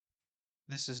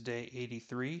This is day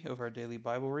 83 of our daily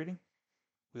Bible reading.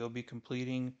 We'll be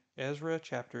completing Ezra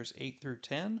chapters 8 through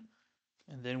 10,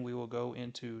 and then we will go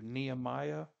into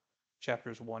Nehemiah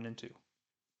chapters 1 and 2.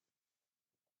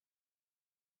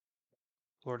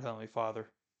 Lord Heavenly Father,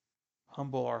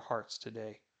 humble our hearts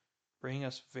today. Bring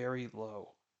us very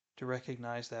low to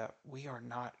recognize that we are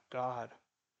not God.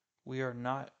 We are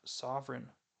not sovereign.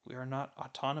 We are not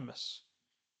autonomous.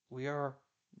 We are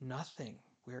nothing.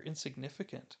 We are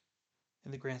insignificant in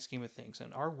the grand scheme of things,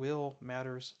 and our will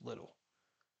matters little.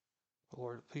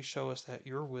 Lord, please show us that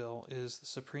your will is the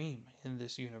supreme in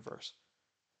this universe,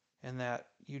 and that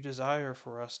you desire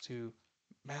for us to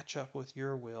match up with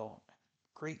your will.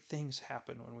 Great things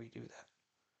happen when we do that.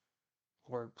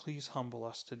 Lord, please humble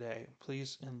us today.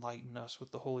 Please enlighten us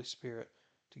with the Holy Spirit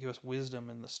to give us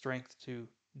wisdom and the strength to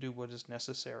do what is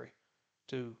necessary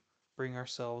to bring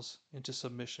ourselves into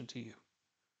submission to you.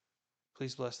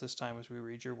 Please bless this time as we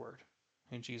read your word.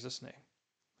 In Jesus' name,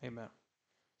 amen.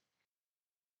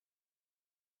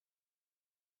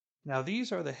 Now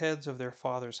these are the heads of their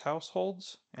fathers'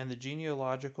 households, and the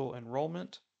genealogical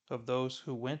enrollment of those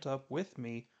who went up with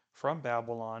me from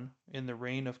Babylon in the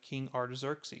reign of King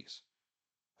Artaxerxes.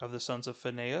 Of the sons of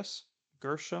Phinehas,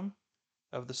 Gershom.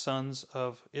 Of the sons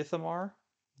of Ithamar,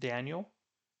 Daniel.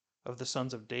 Of the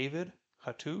sons of David,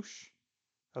 Hattush.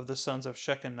 Of the sons of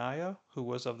Shechaniah, who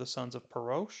was of the sons of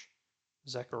Parosh,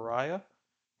 Zechariah,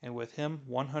 and with him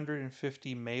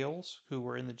 150 males who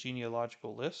were in the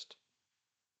genealogical list.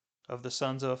 Of the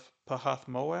sons of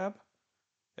Pahath-Moab,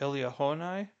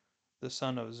 Eliahonai, the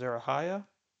son of Zerahiah,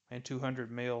 and 200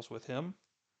 males with him.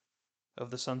 Of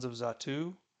the sons of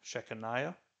Zattu,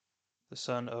 Shechaniah, the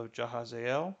son of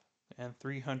Jahaziel, and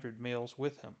 300 males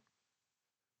with him.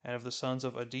 And of the sons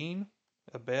of Adin,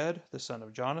 Abed, the son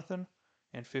of Jonathan,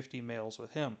 and 50 males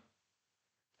with him.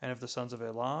 And of the sons of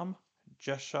Elam,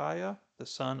 Jeshiah, the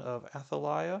son of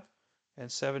Athaliah,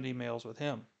 and 70 males with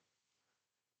him.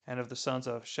 And of the sons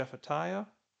of Shephatiah,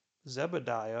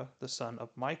 Zebadiah, the son of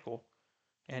Michael,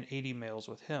 and 80 males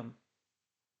with him.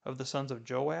 Of the sons of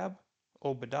Joab,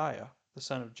 Obadiah, the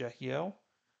son of Jehiel,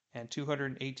 and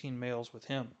 218 males with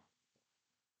him.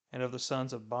 And of the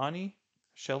sons of Bani,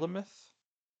 Shelemith,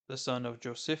 the son of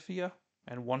Josiphiah,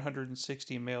 and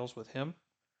 160 males with him.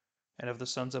 And of the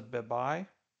sons of Bebai,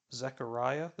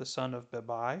 Zechariah, the son of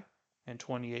Bebai, and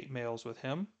 28 males with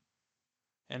him.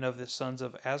 And of the sons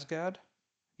of Azgad,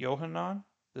 Johanan,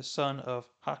 the son of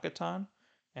Hakatan,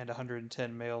 and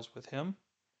 110 males with him.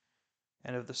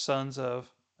 And of the sons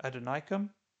of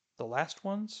Adonikam, the last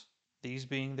ones, these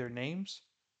being their names,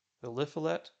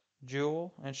 Eliphalet,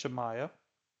 Jeuel, and Shemaiah,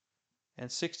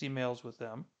 and 60 males with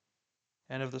them.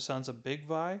 And of the sons of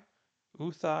Bigvai,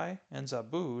 Uthai, and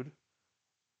Zabud,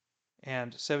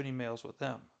 and 70 males with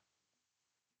them.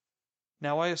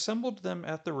 Now I assembled them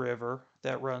at the river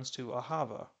that runs to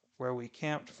Ahava, where we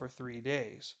camped for 3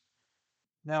 days.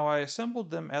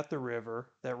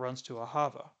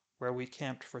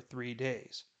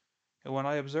 And when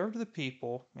I observed the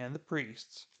people and the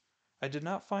priests, I did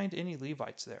not find any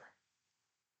Levites there.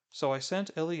 So I sent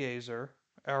Eleazar,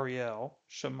 Ariel,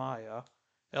 Shemaiah,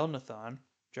 Elnathan,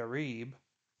 Jarib,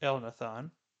 Elnathan,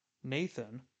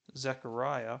 Nathan,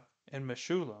 Zechariah, and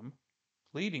Meshullam,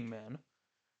 leading men,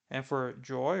 and for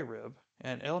Joarib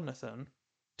and Elnathan,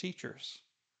 teachers.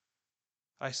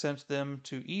 I sent them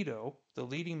to Iddo, the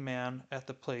leading man at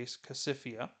the place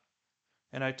Casiphia,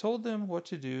 and I told them what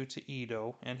to do to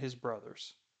Iddo and his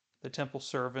brothers, the temple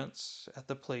servants at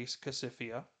the place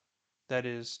Casiphia, that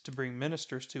is, to bring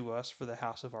ministers to us for the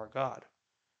house of our God.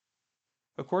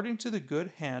 According to the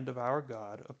good hand of our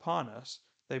God upon us,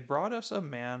 they brought us a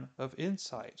man of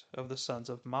insight of the sons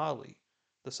of Mali,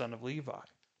 the son of Levi,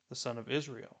 the son of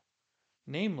Israel,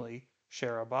 namely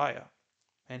Sherebiah,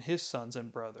 and his sons and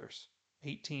brothers,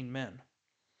 18 men,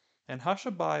 and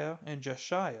Hashabiah and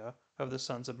Jeshiah of the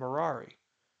sons of Merari,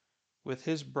 with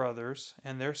his brothers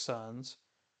and their sons,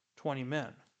 20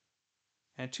 men,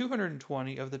 and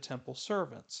 220 of the temple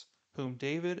servants, whom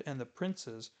David and the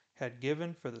princes had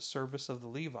given for the service of the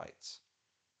Levites,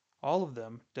 all of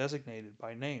them designated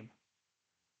by name.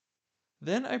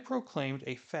 Then I proclaimed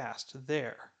a fast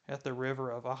there at the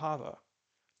river of Ahava,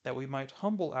 that we might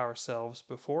humble ourselves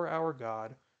before our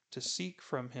God to seek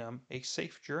from him a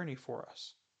safe journey for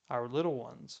us, our little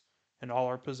ones, and all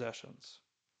our possessions.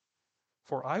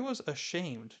 For I was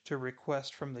ashamed to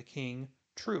request from the king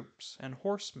troops and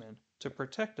horsemen to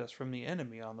protect us from the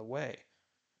enemy on the way,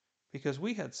 because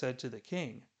we had said to the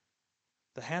king,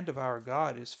 "The hand of our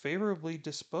God is favorably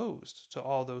disposed to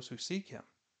all those who seek him,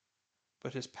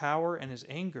 but his power and his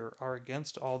anger are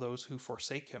against all those who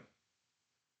forsake him."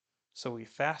 So we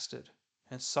fasted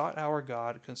and sought our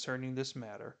God concerning this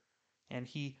matter, and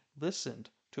he listened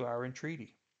to our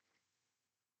entreaty.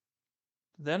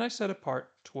 Then I set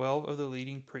apart 12 of the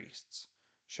leading priests,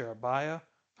 Sherebiah,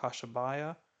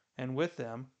 Hashabiah, and with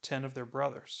them 10 of their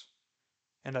brothers.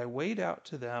 And I weighed out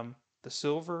to them the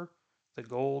silver, the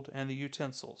gold, and the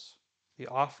utensils, the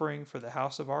offering for the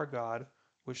house of our God,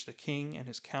 which the king and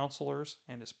his counselors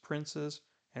and his princes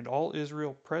and all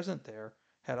Israel present there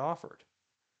had offered.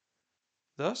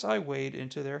 Thus I weighed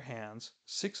into their hands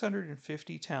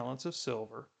 650 talents of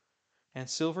silver, and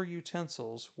silver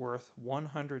utensils worth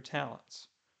 100 talents,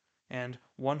 and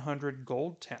 100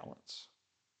 gold talents,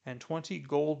 and 20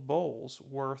 gold bowls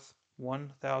worth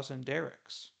 1,000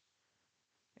 derricks,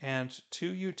 and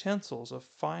 2 utensils of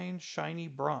fine shiny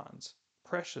bronze,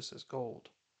 precious as gold.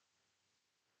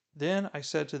 Then I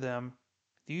said to them,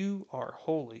 You are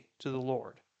holy to the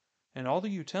Lord, and all the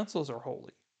utensils are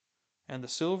holy, and the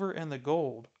silver and the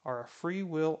gold are a free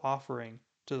will offering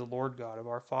to the Lord God of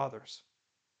our fathers.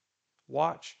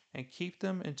 Watch and keep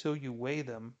them until you weigh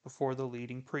them before the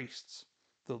leading priests,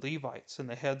 the Levites, and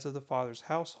the heads of the fathers'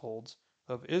 households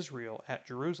of Israel at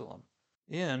Jerusalem,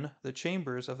 in the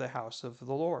chambers of the house of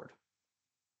the Lord.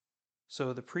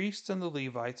 So the priests and the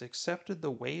Levites accepted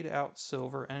the weighed out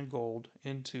silver and gold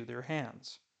into their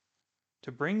hands,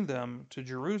 to bring them to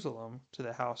Jerusalem to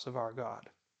the house of our God.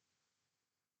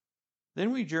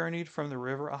 Then we journeyed from the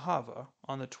river Ahava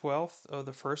on the 12th of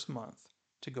the first month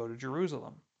to go to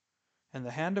Jerusalem. And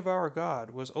the hand of our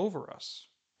God was over us,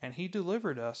 and he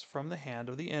delivered us from the hand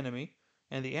of the enemy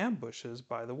and the ambushes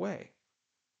by the way.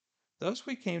 Thus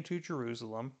we came to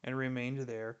Jerusalem and remained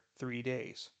there 3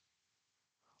 days.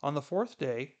 On the 4th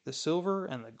day the silver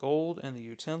and the gold and the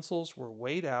utensils were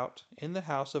weighed out in the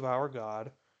house of our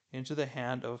God into the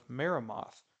hand of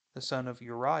Meremoth, the son of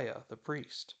Uriah the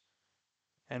priest.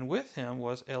 And with him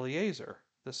was Eleazar,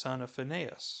 the son of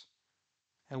Phinehas.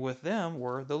 And with them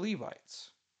were the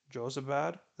Levites,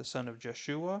 Jozabad, the son of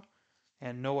Jeshua,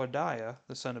 and Noadiah,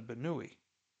 the son of Binnui.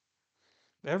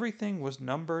 Everything was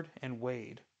numbered and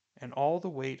weighed, and all the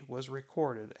weight was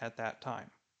recorded at that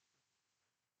time.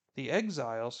 The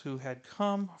exiles who had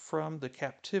come from the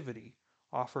captivity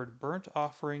offered burnt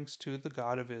offerings to the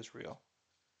God of Israel,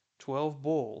 12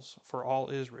 bulls for all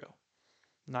Israel,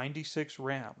 96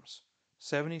 rams,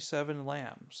 77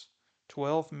 lambs,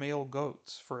 12 male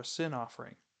goats for a sin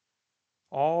offering,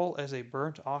 all as a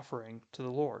burnt offering to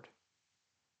the Lord.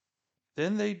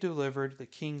 Then they delivered the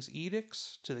king's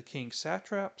edicts to the king's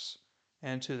satraps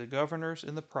and to the governors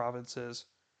in the provinces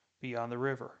beyond the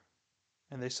river,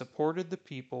 and they supported the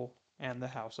people and the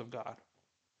house of God.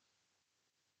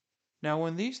 Now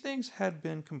when these things had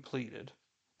been completed,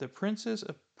 the princes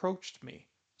approached me,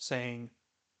 saying,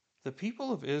 The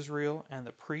people of Israel and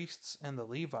the priests and the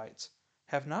Levites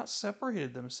have not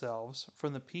separated themselves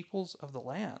from the peoples of the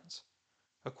lands,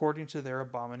 according to their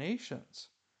abominations,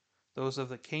 those of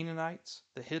the Canaanites,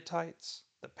 the Hittites,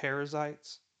 the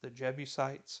Perizzites, the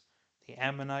Jebusites, the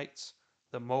Ammonites,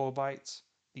 the Moabites,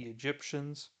 the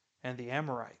Egyptians, and the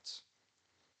Amorites.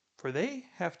 For they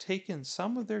have taken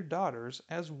some of their daughters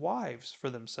as wives for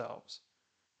themselves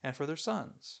and for their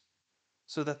sons,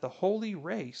 so that the holy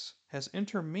race has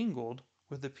intermingled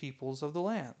with the peoples of the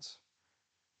lands.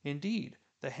 Indeed,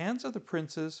 the hands of the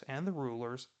princes and the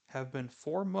rulers have been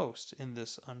foremost in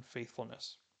this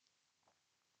unfaithfulness.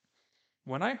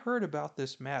 When I heard about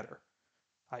this matter,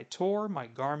 I tore my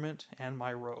garment and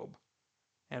my robe,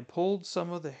 and pulled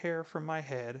some of the hair from my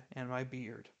head and my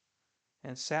beard,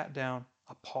 and sat down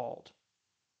appalled.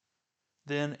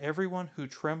 Then everyone who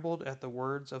trembled at the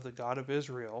words of the God of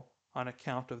Israel on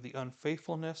account of the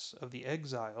unfaithfulness of the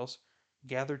exiles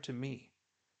gathered to me,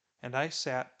 and I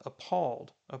sat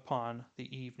appalled upon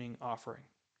the evening offering.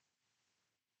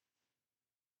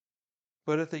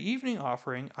 But at the evening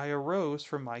offering I arose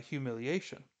from my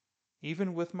humiliation,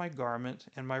 even with my garment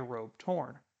and my robe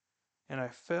torn, and I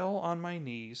fell on my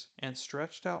knees and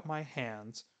stretched out my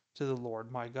hands to the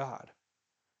Lord my God.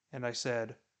 And I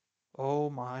said, O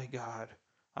my God,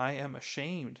 I am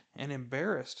ashamed and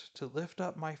embarrassed to lift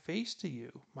up my face to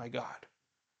you, my God.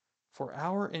 For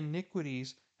our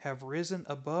iniquities have risen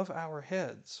above our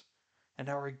heads, and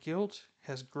our guilt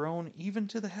has grown even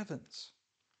to the heavens.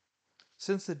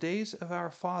 Since the days of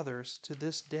our fathers to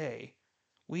this day,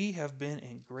 we have been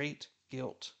in great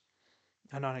guilt.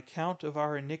 And on account of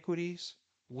our iniquities,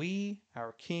 we,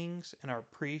 our kings, and our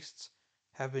priests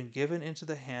have been given into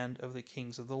the hand of the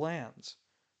kings of the lands,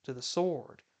 to the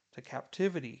sword, to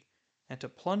captivity, and to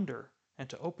plunder, and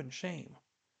to open shame,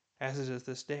 as it is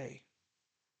this day.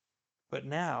 But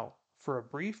now, for a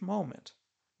brief moment,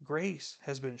 grace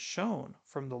has been shown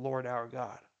from the Lord our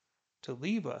God, to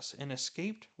leave us an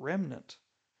escaped remnant,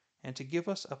 and to give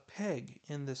us a peg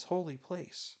in this holy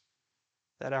place,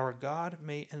 that our God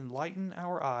may enlighten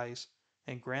our eyes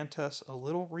and grant us a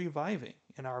little reviving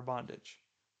in our bondage.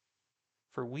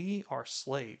 For we are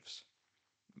slaves,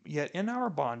 yet in our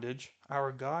bondage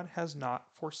our God has not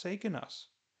forsaken us,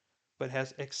 but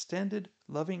has extended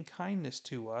loving kindness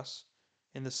to us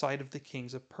in the sight of the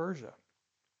kings of Persia,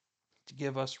 to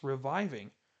give us reviving,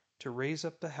 to raise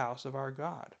up the house of our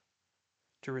God,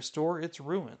 to restore its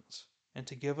ruins, and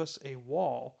to give us a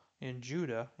wall in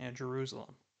Judah and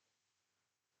Jerusalem.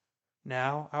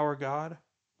 Now, our God,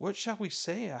 what shall we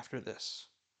say after this?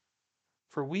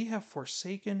 For we have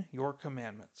forsaken your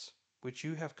commandments, which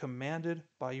you have commanded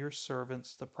by your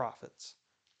servants the prophets,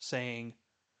 saying,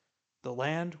 the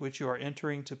land which you are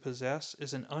entering to possess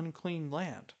is an unclean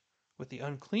land, with the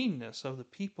uncleanness of the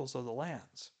peoples of the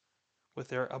lands, with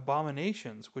their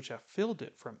abominations which have filled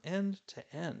it from end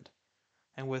to end,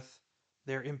 and with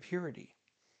their impurity.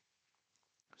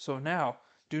 So now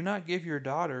do not give your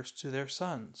daughters to their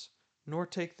sons, nor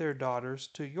take their daughters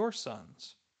to your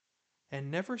sons, and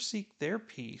never seek their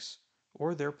peace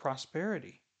or their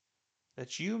prosperity,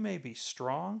 that you may be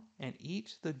strong and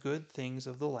eat the good things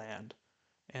of the land,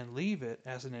 and leave it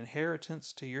as an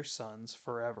inheritance to your sons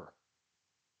forever.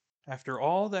 After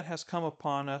all that has come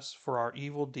upon us for our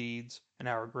evil deeds and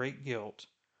our great guilt,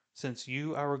 since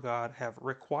you, our God, have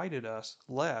requited us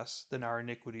less than our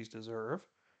iniquities deserve,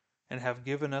 and have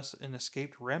given us an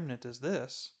escaped remnant as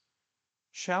this,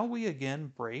 shall we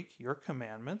again break your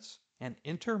commandments and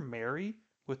intermarry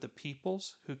with the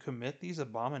peoples who commit these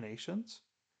abominations?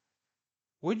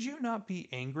 Would you not be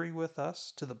angry with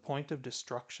us to the point of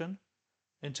destruction,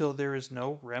 until there is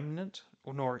no remnant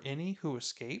nor any who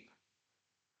escape?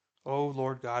 O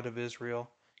Lord God of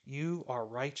Israel, you are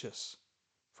righteous,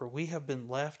 for we have been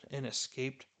left an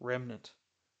escaped remnant,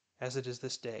 as it is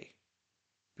this day.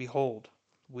 Behold,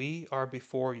 we are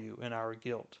before you in our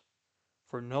guilt,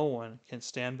 for no one can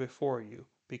stand before you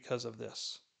because of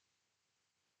this.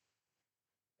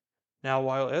 Now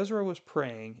while Ezra was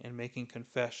praying and making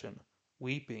confession,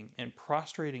 weeping and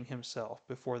prostrating himself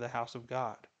before the house of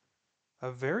God,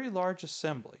 a very large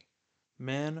assembly,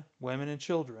 men, women, and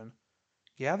children,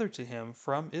 gathered to him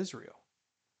from Israel,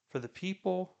 for the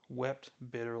people wept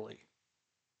bitterly.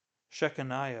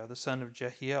 Shechaniah the son of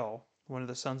Jehiel, one of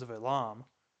the sons of Elam,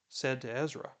 said to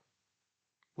Ezra,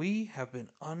 we have been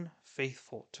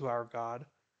unfaithful to our God,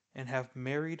 and have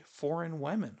married foreign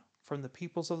women from the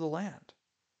peoples of the land.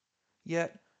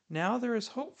 Yet now there is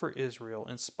hope for Israel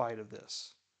in spite of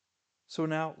this. So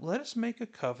now let us make a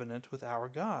covenant with our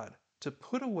God, to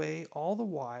put away all the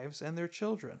wives and their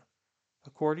children,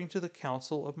 according to the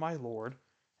counsel of my Lord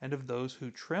and of those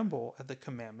who tremble at the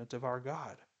commandment of our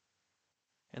God.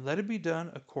 And let it be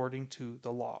done according to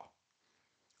the law.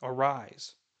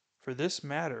 Arise, for this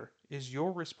matter is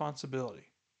your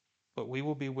responsibility, but we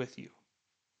will be with you.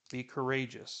 Be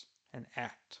courageous and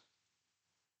act.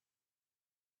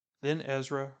 Then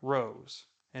Ezra rose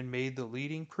and made the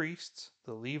leading priests,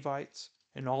 the Levites,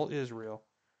 and all Israel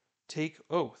take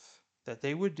oath that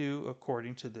they would do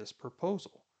according to this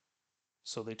proposal.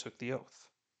 So they took the oath.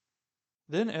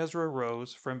 Then Ezra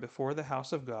rose from before the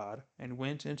house of God and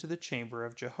went into the chamber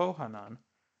of Jehohanan,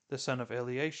 the son of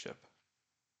Eliashib.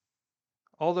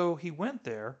 Although he went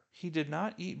there, he did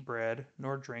not eat bread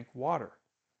nor drink water,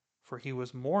 for he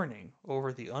was mourning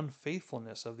over the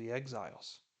unfaithfulness of the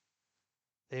exiles.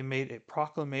 They made a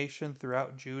proclamation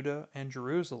throughout Judah and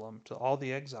Jerusalem to all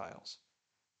the exiles,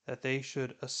 that they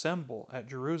should assemble at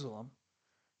Jerusalem,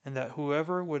 and that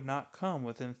whoever would not come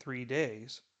within 3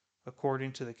 days,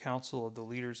 according to the counsel of the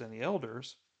leaders and the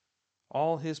elders,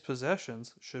 all his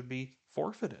possessions should be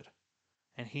forfeited,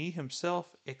 and he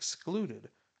himself excluded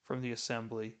from the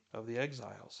assembly of the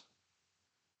exiles.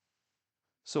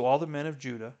 So all the men of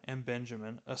Judah and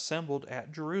Benjamin assembled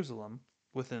at Jerusalem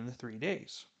within the 3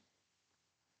 days.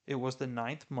 It was the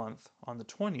 9th month on the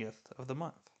 20th of the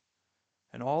month,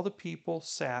 and all the people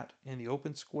sat in the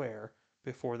open square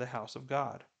before the house of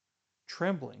God,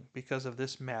 trembling because of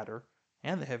this matter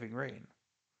and the heavy rain.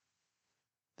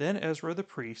 Then Ezra the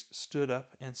priest stood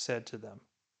up and said to them,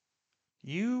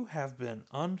 you have been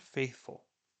unfaithful,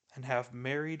 and have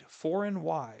married foreign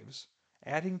wives,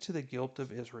 adding to the guilt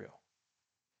of Israel.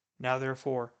 Now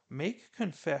therefore make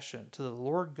confession to the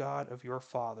Lord God of your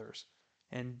fathers,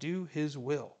 and do his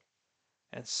will,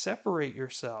 and separate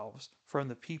yourselves from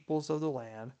the peoples of the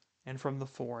land and from the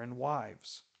foreign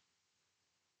wives.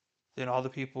 Then all the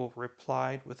people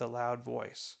replied with a loud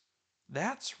voice,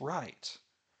 that's right.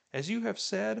 As you have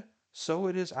said, so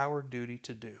it is our duty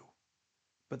to do.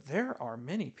 But there are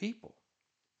many people.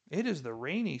 It is the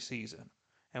rainy season,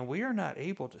 and we are not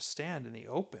able to stand in the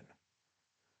open.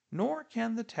 Nor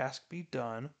can the task be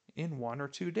done in 1 or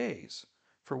 2 days,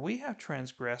 for we have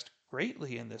transgressed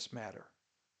greatly in this matter.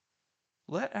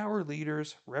 Let our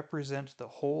leaders represent the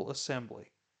whole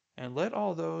assembly, and let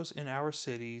all those in our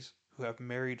cities who have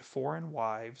married foreign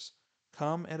wives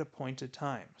come at appointed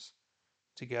times,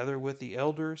 together with the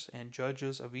elders and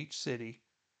judges of each city,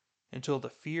 until the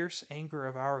fierce anger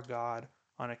of our God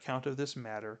on account of this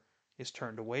matter is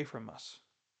turned away from us.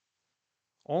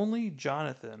 Only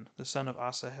Jonathan the son of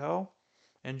Asahel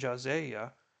and Josiah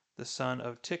the son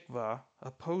of Tikvah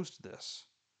opposed this,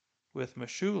 with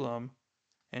Meshullam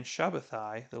and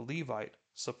Shabbathai the Levite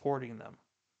supporting them.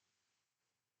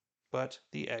 But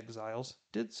the exiles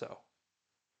did so.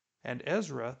 And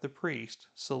Ezra the priest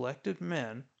selected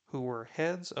men who were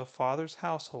heads of fathers'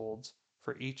 households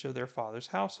for each of their fathers'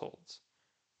 households,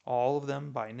 all of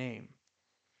them by name.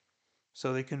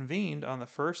 So they convened on the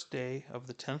first day of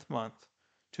the 10th month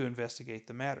to investigate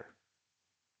the matter.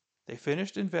 They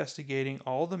finished investigating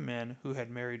all the men who had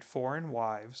married foreign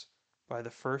wives by the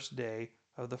first day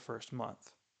of the first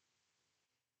month.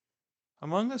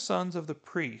 Among the sons of the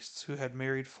priests who had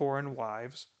married foreign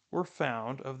wives were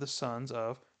found of the sons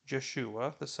of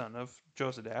Jeshua the son of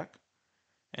Jozadak,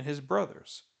 and his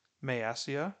brothers,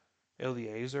 Maaseiah,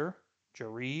 Eleazar,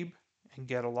 Jarib, and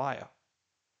Gedaliah.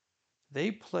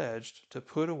 They pledged to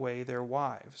put away their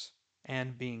wives,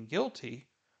 and being guilty,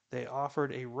 they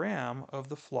offered a ram of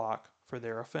the flock for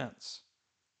their offense.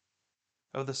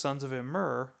 Of the sons of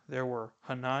Immer there were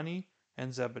Hanani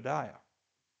and Zebadiah.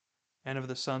 And of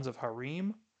the sons of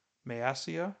Harim,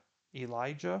 Maaseiah,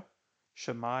 Elijah,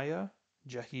 Shemaiah,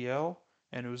 Jehiel,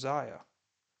 and Uzziah.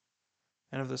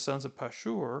 And of the sons of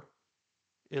Pashur,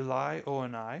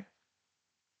 Elioenai,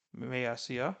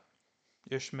 Maaseiah,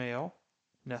 Ishmael,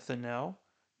 Nethanel,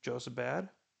 Jozabad,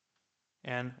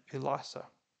 and Elasa.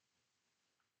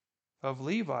 Of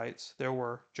Levites there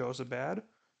were Jozabad,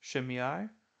 Shimei,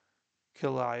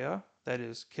 Kiliah, that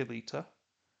is Kelita,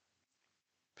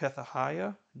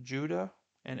 Pethahiah, Judah,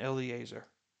 and Eleazar.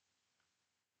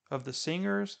 Of the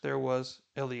singers there was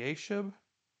Eliashib,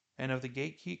 and of the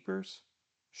gatekeepers,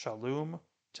 Shallum,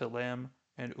 Telem,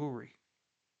 and Uri.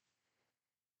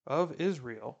 Of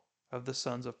Israel, of the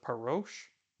sons of Parosh,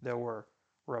 there were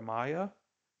Ramiah,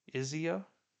 Izziah,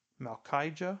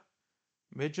 Malchijah,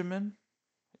 Mijamin,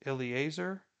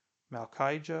 Eleazar,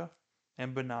 Malchijah,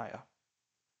 and Benaiah.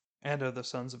 And of the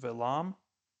sons of Elam,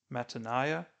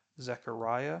 Mattaniah,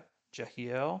 Zechariah,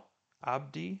 Jehiel,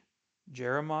 Abdi,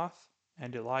 Jeremoth,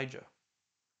 and Elijah.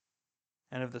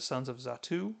 And of the sons of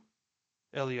Zatu,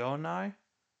 Elionai,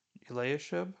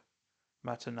 Eliashib,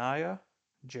 Mattaniah,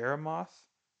 Jeremoth,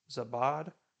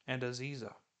 Zabad, and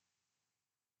Aziza.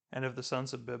 And of the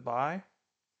sons of Bebai,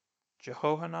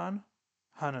 Jehohanan,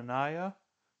 Hananiah,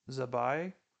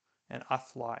 Zabai, and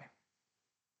Athlai.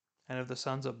 And of the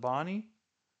sons of Bani,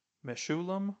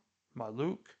 Meshullam,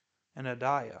 Maluk, and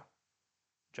Adiah,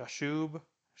 Jashub,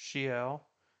 Sheal,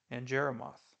 and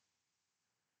Jeremoth.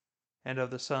 And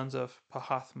of the sons of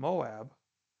Pahath Moab,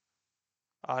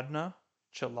 Adnah,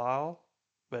 Chalal,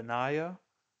 Benaiah,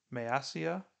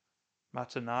 Maaseiah,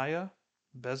 Mattaniah,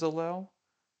 Bezalel,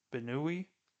 Benui,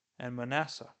 and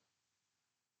Manasseh.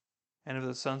 And of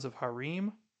the sons of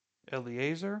Harim,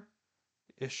 Eleazar,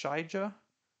 Ishijah,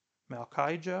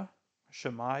 Malchijah,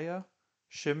 Shemaiah,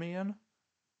 Shimeon,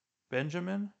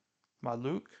 Benjamin,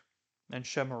 Maluk, and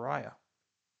Shemariah.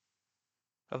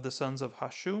 Of the sons of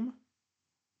Hashum,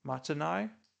 Mattanai,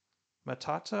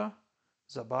 Matata,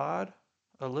 Zabad,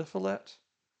 Eliphalet,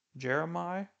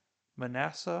 Jeremiah,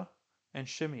 Manasseh, and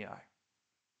Shimei.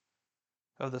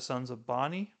 Of the sons of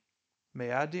Bani,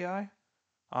 Maadai,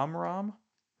 Amram,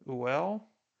 Uel,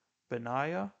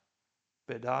 Benaiah,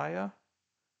 Bediah,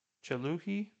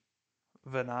 Cheluhi,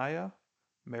 Vaniah,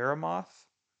 Meremoth,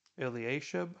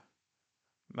 Eliashib,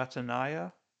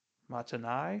 Mattaniah,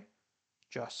 Mattanai,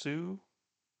 Jasu,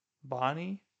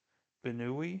 Bani,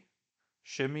 Benui,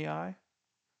 Shimei,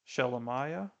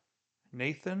 Shelemiah,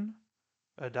 Nathan,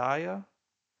 Adiah,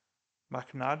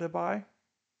 Machnadabai,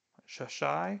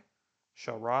 Shashai,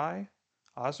 Sharai,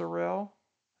 Azarel,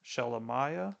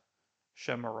 Shelemiah,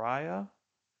 Shemariah,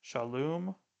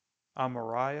 Shallum,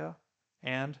 Amariah,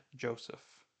 and Joseph.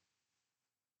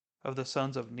 Of the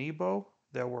sons of Nebo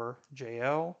there were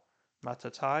Jael,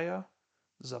 Mattatiah,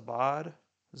 Zabad,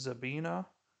 Zabina,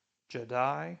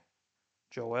 Jadai,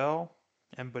 Joel,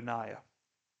 and Benaiah.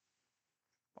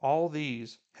 All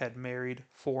these had married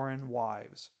foreign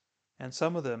wives, and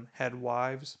some of them had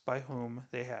wives by whom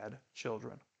they had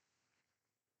children.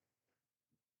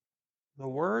 The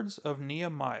words of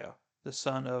Nehemiah, the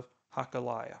son of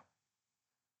Hakaliah.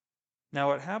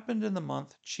 Now it happened in the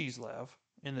month Chislev,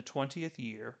 in the 20th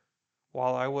year,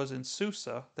 while I was in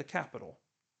Susa the capital,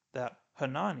 that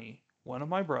Hanani, one of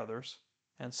my brothers,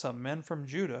 and some men from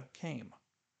Judah came.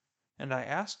 And I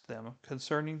asked them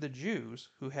concerning the Jews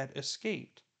who had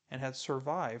escaped and had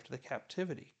survived the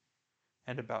captivity,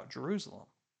 and about Jerusalem.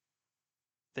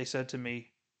 They said to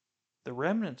me, the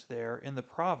remnant there in the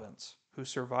province who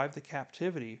survived the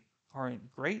captivity are in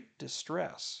great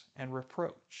distress and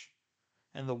reproach,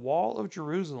 and the wall of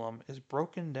Jerusalem is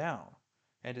broken down,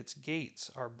 and its gates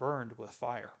are burned with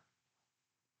fire.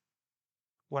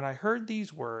 When I heard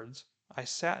these words, I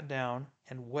sat down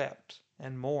and wept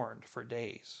and mourned for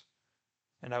days,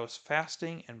 and I was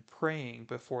fasting and praying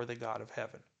before the God of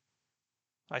heaven.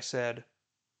 I said,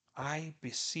 I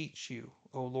beseech you,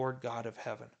 O Lord God of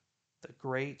heaven, the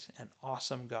great and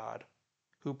awesome God,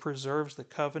 who preserves the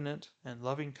covenant and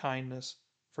loving kindness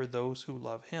for those who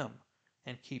love him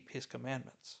and keep his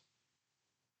commandments.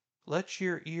 Let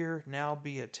your ear now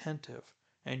be attentive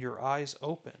and your eyes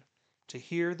open to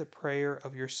hear the prayer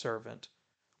of your servant,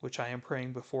 which I am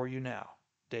praying before you now,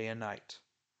 day and night,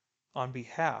 on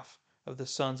behalf of the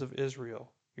sons of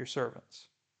Israel, your servants,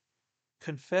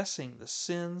 confessing the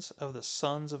sins of the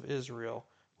sons of Israel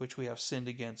which we have sinned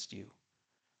against you.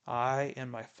 I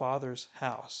and my father's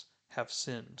house have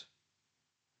sinned.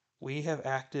 We have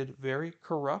acted very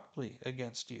corruptly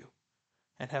against you,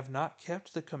 and have not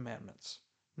kept the commandments,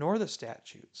 nor the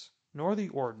statutes, nor the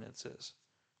ordinances,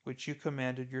 which you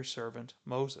commanded your servant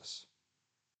Moses.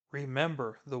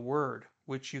 Remember the word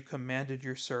which you commanded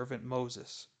your servant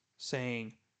Moses,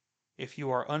 saying, if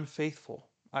you are unfaithful,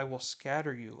 I will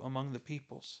scatter you among the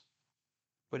peoples.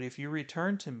 But if you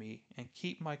return to me and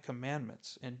keep my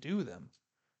commandments and do them,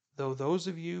 though those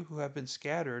of you who have been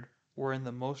scattered were in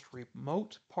the most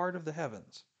remote part of the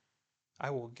heavens,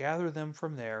 I will gather them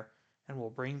from there and will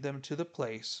bring them to the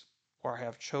place where I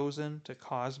have chosen to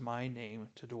cause my name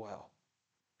to dwell.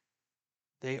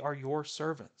 They are your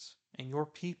servants and your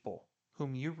people,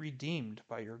 whom you redeemed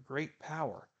by your great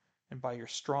power and by your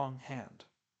strong hand.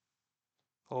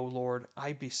 O Lord,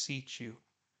 I beseech you,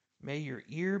 may your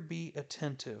ear be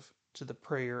attentive to the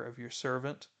prayer of your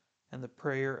servant and the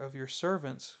prayer of your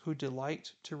servants who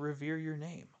delight to revere your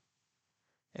name,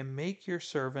 and make your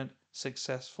servant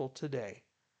successful today,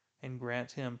 and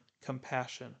grant him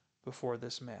compassion before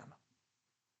this man.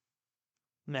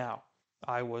 Now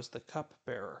I was the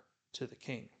cupbearer to the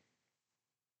king.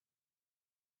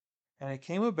 And it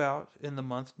came about in the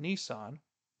month Nisan,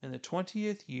 in the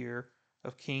 20th year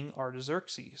of King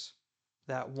Artaxerxes,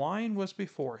 that wine was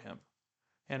before him,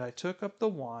 and I took up the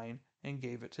wine and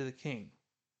gave it to the king.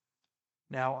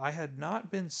 Now I had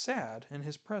not been sad in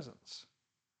his presence.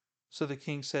 So the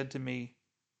king said to me,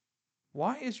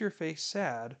 why is your face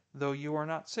sad, though you are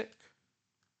not sick?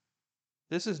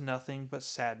 This is nothing but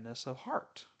sadness of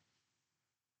heart.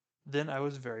 Then I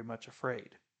was very much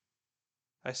afraid.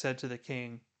 I said to the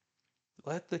king,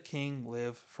 let the king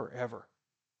live forever.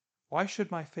 Why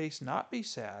should my face not be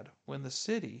sad when the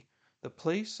city, the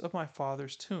place of my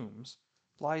father's tombs,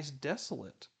 lies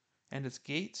desolate, and its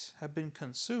gates have been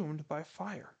consumed by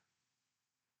fire?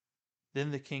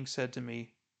 Then the king said to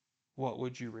me, what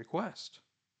would you request?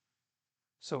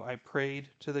 So I prayed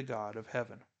to the God of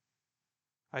heaven.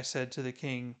 I said to the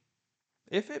king,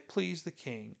 if it please the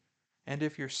king, and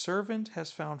if your servant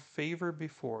has found favor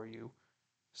before you,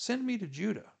 send me to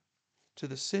Judah, to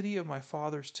the city of my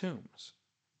father's tombs,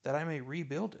 that I may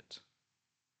rebuild it.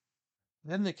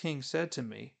 Then the king said to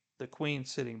me, the queen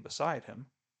sitting beside him,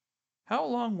 how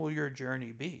long will your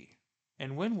journey be,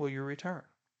 and when will you return?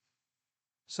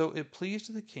 So it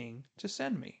pleased the king to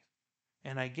send me,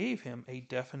 and I gave him a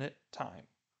definite time.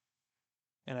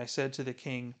 And I said to the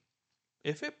king,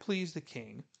 if it please the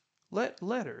king, let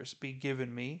letters be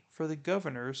given me for the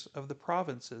governors of the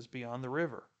provinces beyond the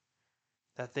river,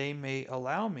 that they may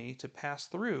allow me to pass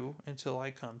through until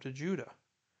I come to Judah,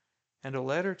 and a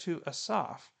letter to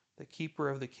Asaph, the keeper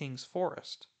of the king's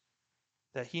forest,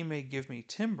 that he may give me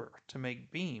timber to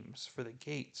make beams for the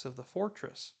gates of the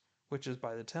fortress which is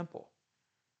by the temple,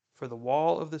 for the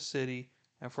wall of the city,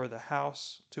 and for the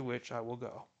house to which I will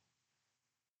go.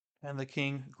 And the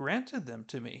king granted them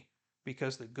to me,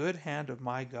 because the good hand of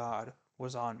my God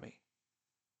was on me.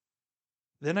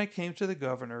 Then I came to the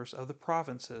governors of the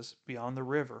provinces beyond the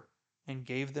river, and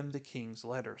gave them the king's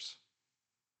letters.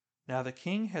 Now the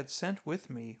king had sent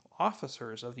with me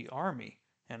officers of the army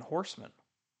and horsemen.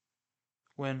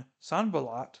 When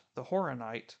Sanballat the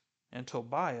Horonite and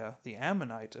Tobiah the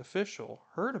Ammonite official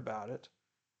heard about it,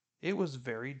 it was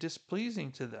very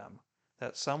displeasing to them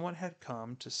that someone had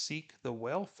come to seek the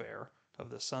welfare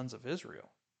of the sons of Israel.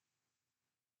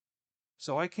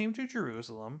 So I came to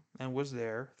Jerusalem, and was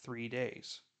there 3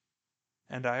 days.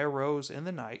 And I arose in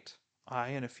the night, I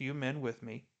and a few men with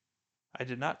me. I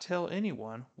did not tell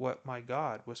anyone what my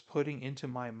God was putting into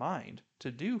my mind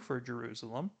to do for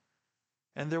Jerusalem,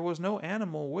 and there was no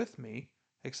animal with me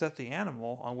except the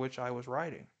animal on which I was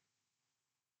riding.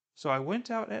 So I went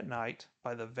out at night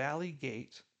by the valley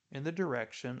gate in the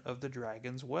direction of the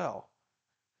Dragon's Well,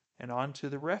 and on to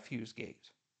the refuse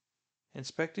gate,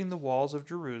 inspecting the walls of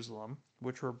Jerusalem,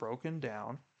 which were broken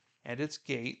down, and its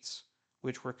gates,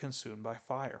 which were consumed by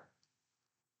fire.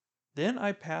 Then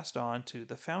I passed on to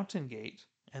the fountain gate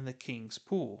and the king's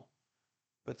pool,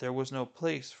 but there was no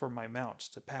place for my mounts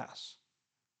to pass.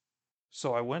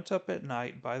 So I went up at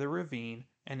night by the ravine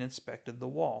and inspected the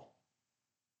wall.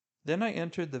 Then I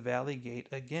entered the valley gate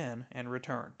again and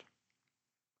returned.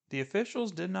 The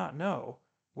officials did not know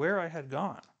where I had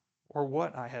gone or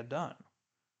what I had done,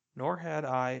 nor had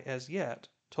I as yet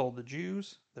told the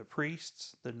Jews, the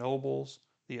priests, the nobles,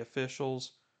 the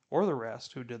officials, or the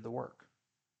rest who did the work.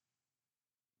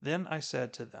 Then I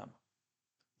said to them,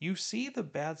 "You see the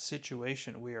bad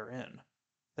situation we are in,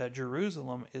 that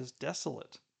Jerusalem is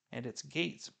desolate and its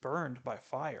gates burned by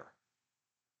fire.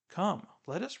 Come,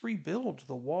 let us rebuild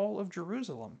the wall of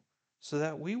Jerusalem, so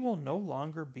that we will no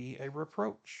longer be a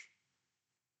reproach."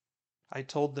 I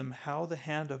told them how the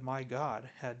hand of my God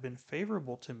had been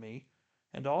favorable to me,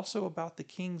 and also about the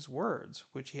king's words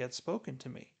which he had spoken to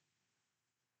me.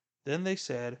 Then they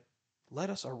said, "Let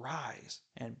us arise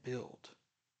and build."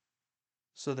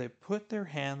 So they put their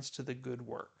hands to the good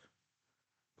work.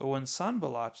 But when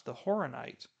Sanballat the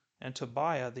Horonite, and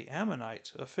Tobiah the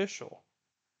Ammonite official,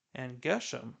 and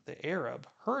Geshem the Arab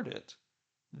heard it,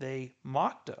 they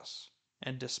mocked us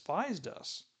and despised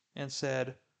us, and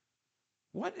said,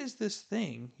 "What is this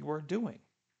thing you are doing?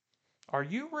 Are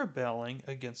you rebelling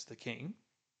against the king?"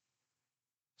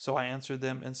 So I answered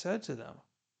them and said to them,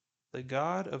 "The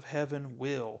God of heaven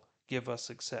will give us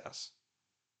success.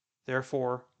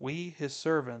 Therefore we, his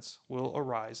servants, will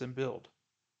arise and build.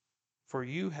 For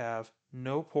you have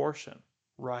no portion,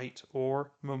 right,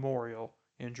 or memorial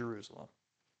in Jerusalem."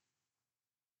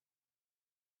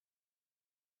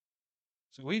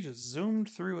 So we just zoomed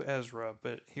through Ezra,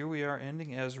 but here we are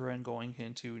ending Ezra and going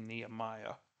into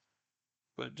Nehemiah.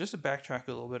 But just to backtrack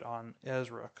a little bit on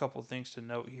Ezra, a couple things to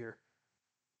note here.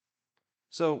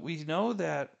 So we know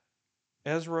that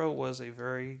Ezra was a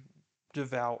very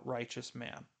devout, righteous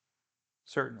man,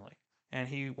 certainly. And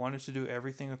he wanted to do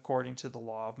everything according to the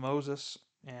law of Moses,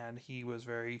 and he was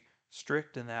very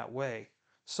strict in that way.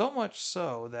 So much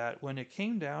so that when it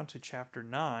came down to chapter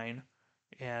 9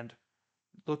 and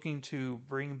looking to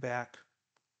bring back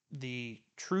the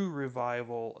true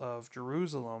revival of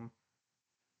Jerusalem,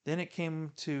 then it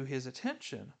came to his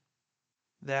attention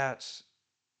that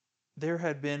there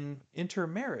had been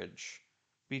intermarriage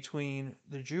between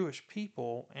the Jewish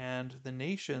people and the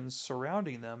nations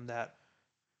surrounding them that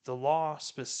the law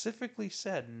specifically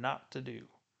said not to do.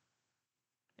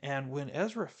 And when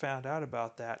Ezra found out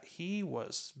about that, he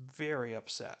was very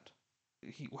upset.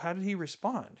 How did he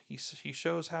respond? He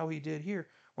shows how he did here.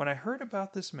 "When I heard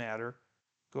about this matter,"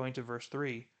 going to verse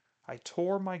 3, "I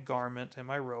tore my garment and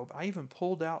my robe. I even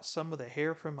pulled out some of the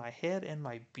hair from my head and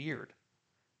my beard,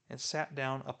 and sat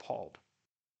down appalled."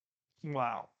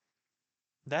 Wow.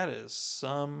 That is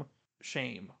some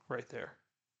shame right there.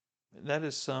 That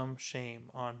is some shame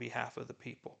on behalf of the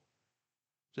people,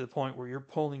 to the point where you're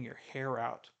pulling your hair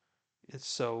out. It's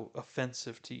so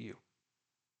offensive to you.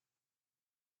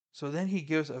 So then he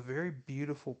gives a very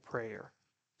beautiful prayer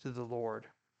to the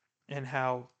Lord, and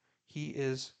how he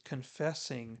is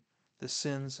confessing the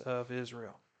sins of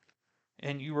Israel.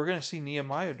 And you were going to see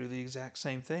Nehemiah do the exact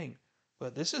same thing.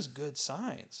 But this is good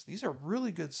signs. These are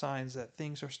really good signs that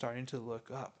things are starting to look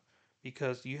up,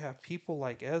 because you have people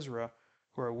like Ezra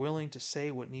who are willing to say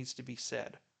what needs to be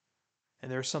said. And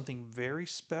there's something very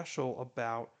special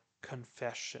about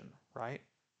confession, right?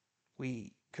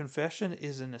 Confession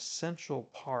is an essential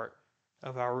part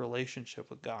of our relationship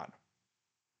with God.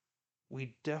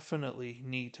 We definitely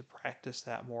need to practice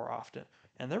that more often.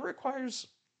 And that requires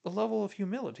a level of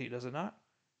humility, does it not?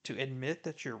 To admit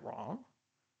that you're wrong,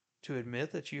 to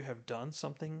admit that you have done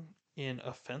something in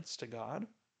offense to God.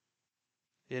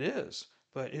 It is,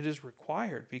 but it is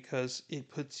required because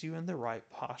it puts you in the right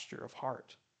posture of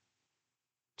heart.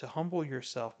 To humble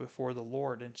yourself before the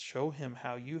Lord and show him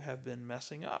how you have been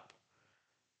messing up.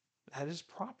 That is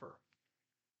proper.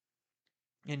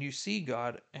 And you see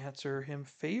God answer him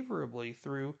favorably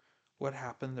through what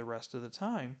happened the rest of the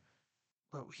time.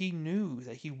 But he knew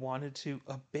that he wanted to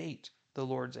abate the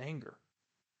Lord's anger.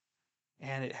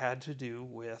 And it had to do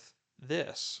with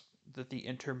this. that the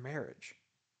intermarriage.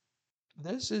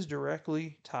 This is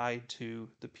directly tied to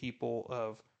the people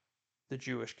of the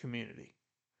Jewish community,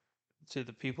 to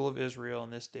the people of Israel in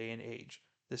this day and age.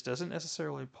 This doesn't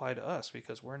necessarily apply to us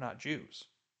because we're not Jews,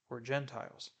 we're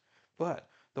Gentiles. But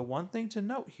the one thing to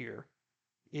note here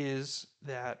is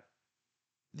that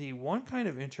the one kind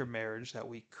of intermarriage that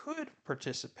we could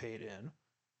participate in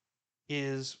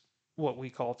is what we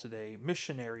call today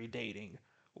missionary dating,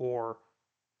 or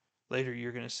later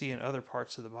you're going to see in other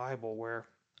parts of the Bible where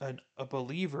a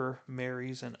believer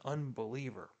marries an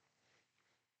unbeliever.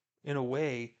 In a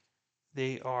way,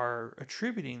 they are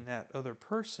attributing that other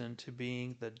person to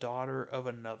being the daughter of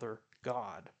another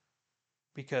God.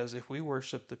 Because if we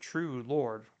worship the true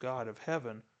Lord, God of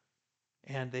heaven,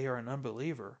 and they are an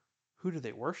unbeliever, who do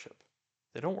they worship?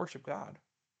 They don't worship God.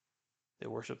 They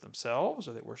worship themselves,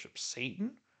 or they worship Satan,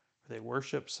 or they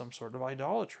worship some sort of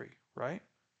idolatry, right?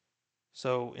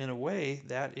 So, in a way,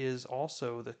 that is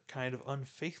also the kind of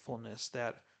unfaithfulness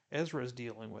that Ezra is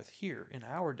dealing with here in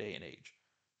our day and age.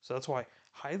 So, that's why I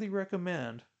highly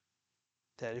recommend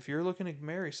that if you're looking to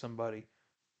marry somebody,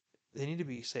 they need to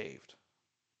be saved.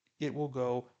 It will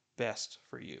go best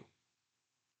for you.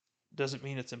 Doesn't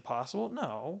mean it's impossible,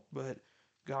 no, but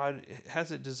God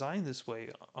has it designed this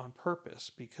way on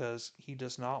purpose because He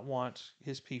does not want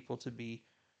His people to be,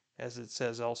 as it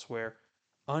says elsewhere,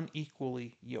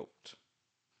 unequally yoked.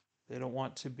 They don't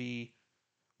want to be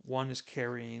one is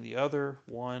carrying the other,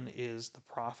 one is the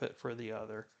prophet for the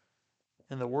other.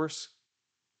 And the worst,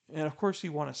 and of course,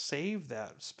 you want to save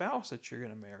that spouse that you're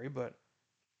going to marry, but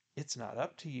it's not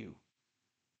up to you.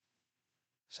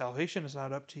 Salvation is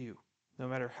not up to you, no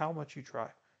matter how much you try.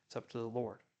 It's up to the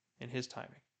Lord in His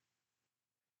timing.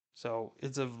 So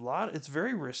it's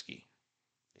very risky.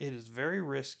 It is very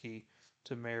risky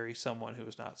to marry someone who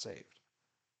is not saved.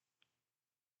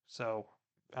 So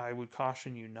I would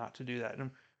caution you not to do that.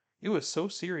 And it was so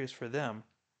serious for them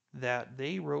that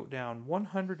they wrote down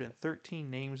 113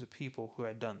 names of people who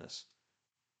had done this.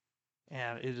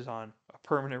 And it is on a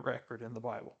permanent record in the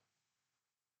Bible.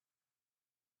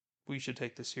 We should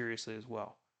take this seriously as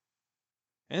well.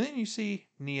 And then you see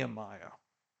Nehemiah.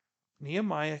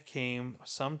 Nehemiah came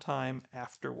sometime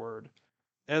afterward.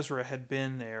 Ezra had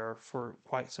been there for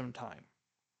quite some time.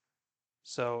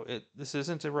 So this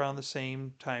isn't around the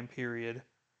same time period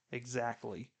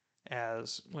exactly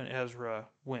as when Ezra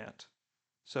went.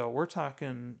 So we're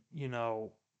talking,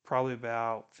 probably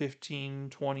about 15,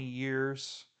 20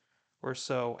 years or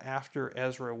so after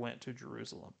Ezra went to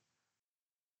Jerusalem.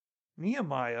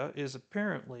 Nehemiah is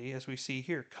apparently, as we see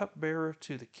here, cupbearer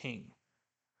to the king.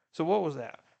 So what was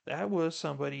that? That was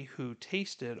somebody who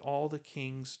tasted all the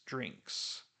king's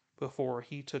drinks before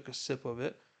he took a sip of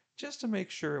it, just to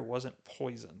make sure it wasn't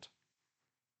poisoned.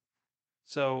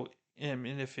 So, and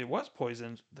if it was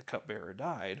poisoned, the cupbearer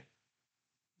died,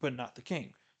 but not the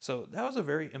king. So that was a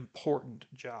very important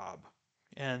job.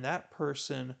 And that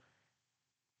person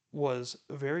was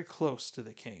very close to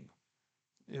the king.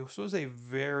 This was a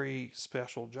very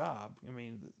special job. I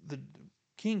mean, the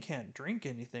king can't drink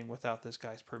anything without this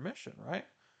guy's permission, right?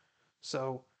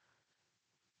 So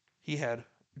he had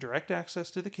direct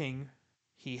access to the king,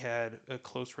 he had a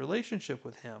close relationship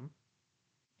with him,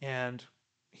 and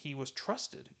he was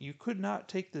trusted. You could not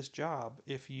take this job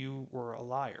if you were a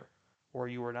liar or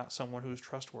you were not someone who was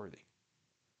trustworthy.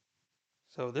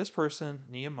 So this person,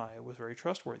 Nehemiah, was very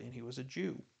trustworthy, and he was a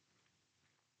Jew.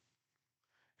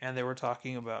 And they were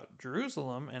talking about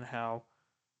Jerusalem and how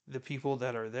the people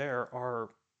that are there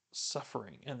are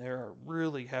suffering and they're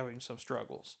really having some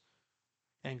struggles.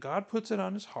 And God puts it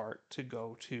on his heart to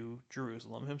go to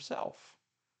Jerusalem himself.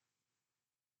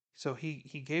 So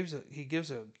he gives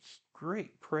a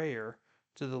great prayer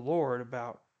to the Lord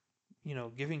about,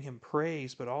 giving him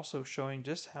praise, but also showing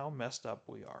just how messed up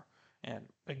we are. And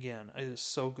again, it is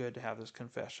so good to have this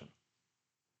confession.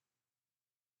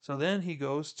 So then he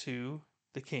goes to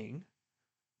the king,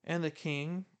 and the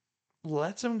king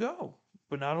lets him go.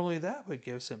 But not only that, but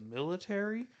gives him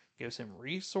military, gives him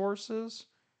resources,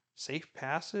 safe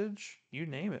passage, you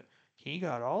name it. He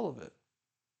got all of it.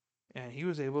 And he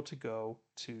was able to go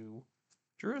to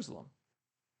Jerusalem.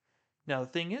 Now the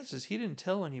thing is he didn't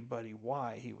tell anybody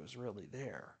why he was really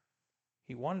there.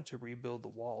 He wanted to rebuild the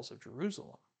walls of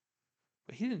Jerusalem.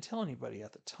 But he didn't tell anybody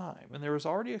at the time. And there was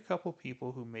already a couple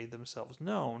people who made themselves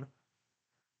known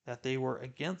that they were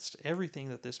against everything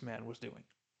that this man was doing.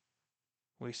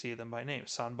 We see them by name: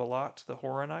 Sanballat the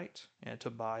Horonite and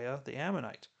Tobiah the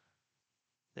Ammonite.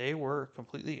 They were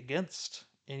completely against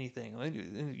anything.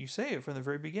 And you say it from the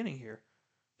very beginning here.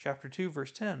 Chapter 2,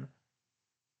 verse 10.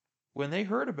 When they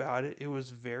heard about it, it was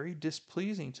very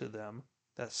displeasing to them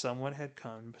that someone had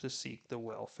come to seek the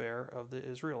welfare of the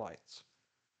Israelites.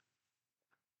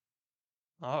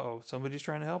 Uh-oh, somebody's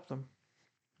trying to help them.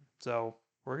 So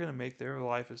we're going to make their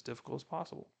life as difficult as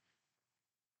possible.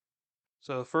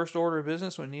 So the first order of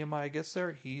business when Nehemiah gets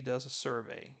there, he does a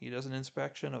survey. He does an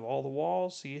inspection of all the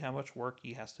walls, see how much work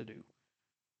he has to do.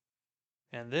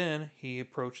 And then he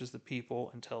approaches the people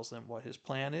and tells them what his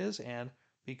plan is, and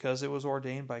because it was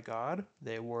ordained by God,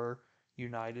 they were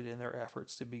united in their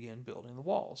efforts to begin building the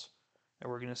walls. And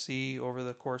we're going to see over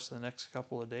the course of the next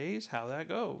couple of days how that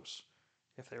goes,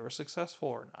 if they were successful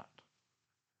or not.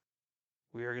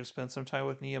 We are going to spend some time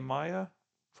with Nehemiah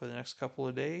for the next couple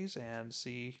of days and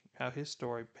see how his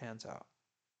story pans out.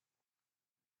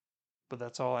 But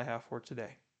that's all I have for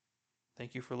today.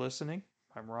 Thank you for listening.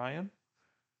 I'm Ryan,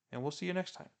 and we'll see you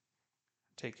next time.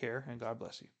 Take care, and God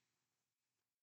bless you.